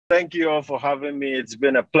Thank you all for having me. It's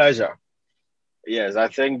been a pleasure. Yes, I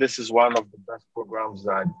think this is one of the best programs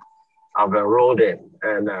that I've enrolled in.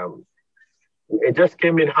 And it just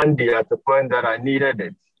came in handy at the point that I needed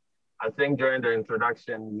it. I think during the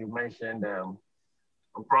introduction, you mentioned I'm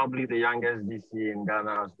probably the youngest DC in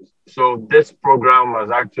Ghana. So this program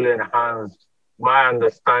has actually enhanced my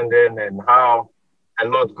understanding and how a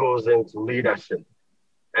lot goes into leadership.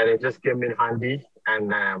 And it just came in handy.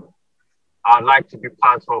 And I'd like to be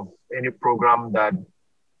part of any program that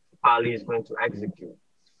PALI is going to execute.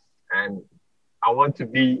 And I want to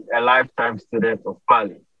be a lifetime student of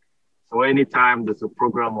PALI. So anytime there's a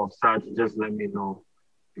program of such, just let me know.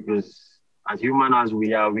 Because as human as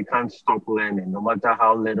we are, we can't stop learning, no matter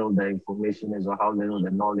how little the information is or how little the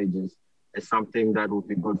knowledge is. It's something that will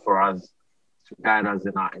be good for us to guide us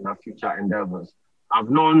in our future endeavors. I've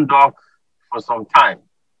known Doc for some time.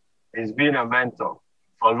 He's been a mentor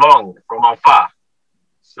for long, from afar.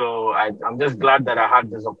 So I'm just glad that I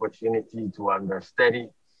had this opportunity to understudy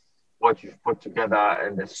what you've put together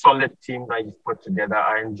and the solid team that you've put together.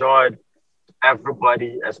 I enjoyed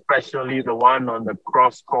everybody, especially the one on the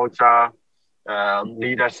cross-culture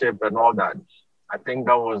leadership and all that. I think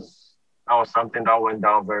that was something that went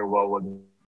down very well with me.